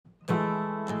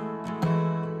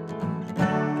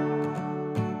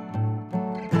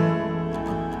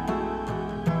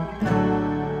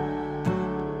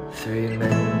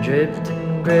draped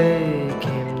in gray,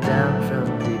 came down from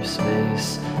deep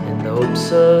space in the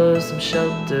hopes of some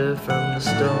shelter from the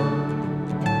storm.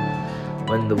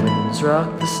 When the winds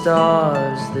rocked the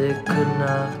stars, they could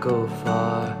not go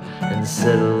far and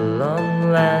settle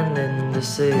on landing to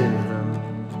save them.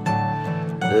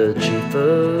 The chief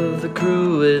of the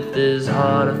crew, with his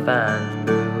heart a fine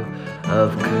brew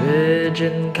of courage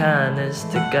and kindness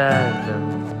to guide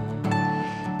them,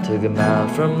 took him out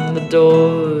from the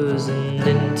doors and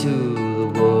into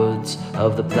the woods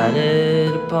of the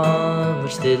planet upon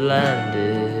which they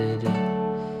landed.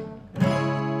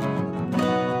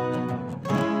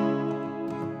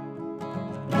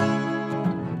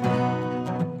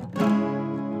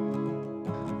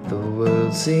 The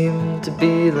world seemed to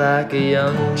be like a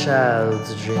young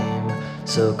child's dream,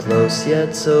 so close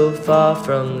yet so far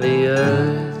from the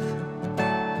earth,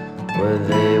 where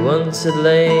they once had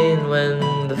lain when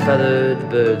the feathered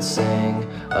birds sang,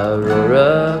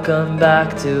 "Aurora, come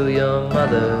back to your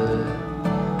mother."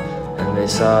 And they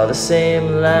saw the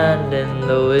same land, and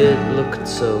though it looked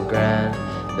so grand,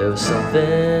 there was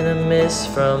something amiss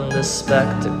from the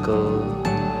spectacle.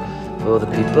 For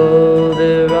the people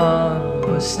thereon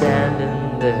were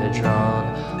standing there drawn,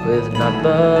 with naught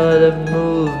but a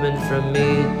movement from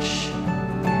each.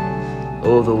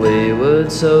 Oh, the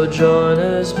wayward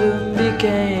sojourners soon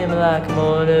became like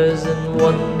mourners, and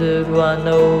wondered why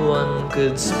no one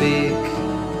could speak.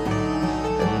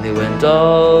 And they went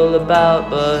all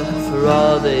about, but for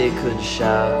all they could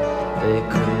shout, they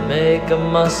couldn't make a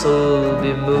muscle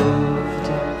be moved.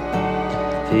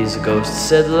 These ghosts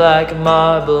said like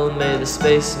marble, made the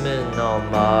spacemen all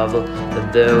marvel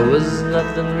that there was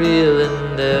nothing real in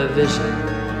their vision.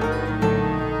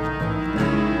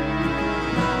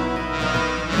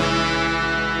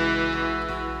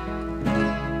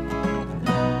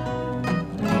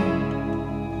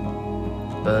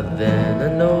 But then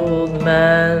an old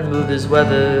man moved his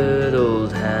weathered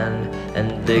old hand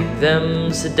and bade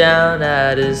them sit down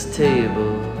at his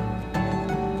table.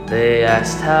 They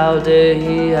asked how dare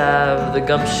he have the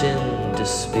gumption to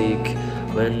speak,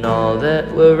 when all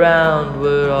that were round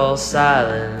were all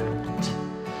silent.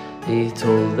 He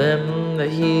told them that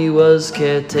he was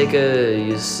caretaker,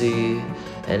 you see,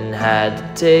 and had to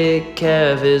take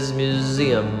care of his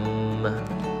museum.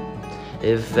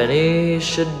 If any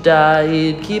should die,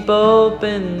 he'd keep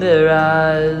open their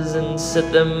eyes and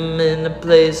set them in a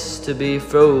place to be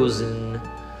frozen.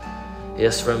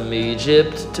 Yes, from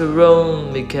Egypt to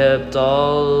Rome he kept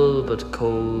all but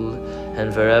cold,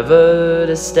 and forever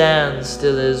to stand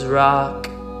still as rock.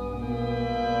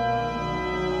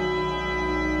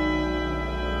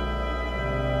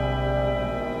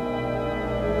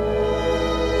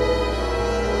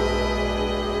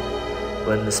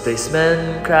 When the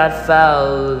spacemen cried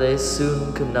foul, they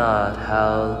soon could not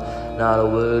howl, not a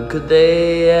word could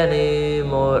they any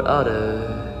more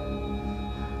utter.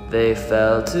 They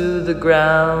fell to the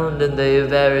ground, and they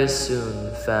very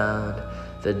soon found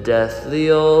the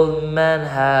deathly old man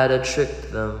had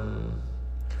tricked them.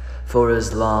 For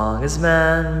as long as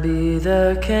man be,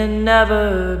 there can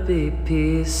never be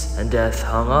peace, and death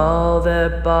hung all their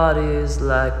bodies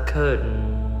like curtains.